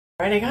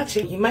All right, I got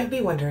you. You might be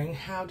wondering,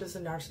 how does a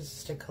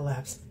narcissistic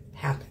collapse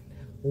happen?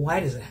 Why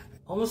does it happen?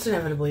 Almost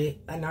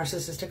inevitably, a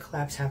narcissistic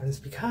collapse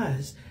happens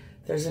because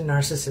there's a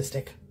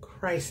narcissistic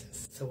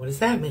crisis. So what does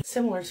that mean?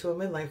 Similar to a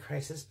midlife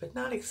crisis, but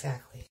not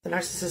exactly. The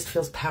narcissist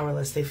feels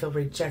powerless, they feel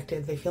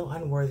rejected, they feel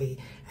unworthy,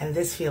 and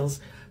this feels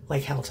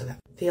like hell to them.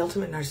 The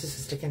ultimate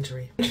narcissistic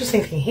injury.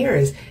 Interesting thing here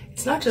is,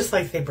 it's not just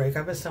like they break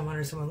up with someone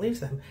or someone leaves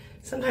them.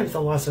 Sometimes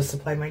the loss of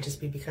supply might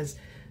just be because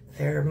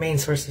their main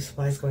source of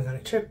supply is going on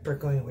a trip or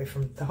going away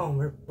from the home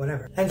or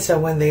whatever. And so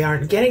when they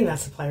aren't getting that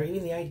supply, or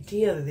even the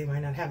idea that they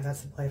might not have that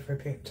supply for a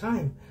period of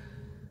time,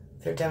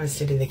 they're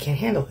devastated, they can't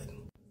handle it.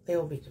 They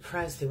will be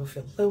depressed, they will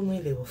feel lonely,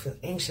 they will feel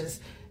anxious.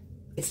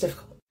 It's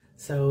difficult.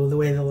 So the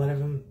way that a lot of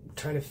them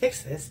try to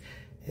fix this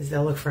is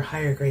they'll look for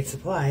higher grade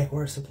supply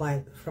or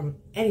supply from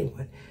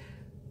anyone.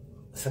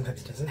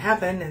 Sometimes it doesn't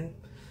happen, and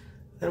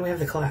then we have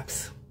the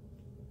collapse.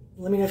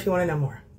 Let me know if you want to know more.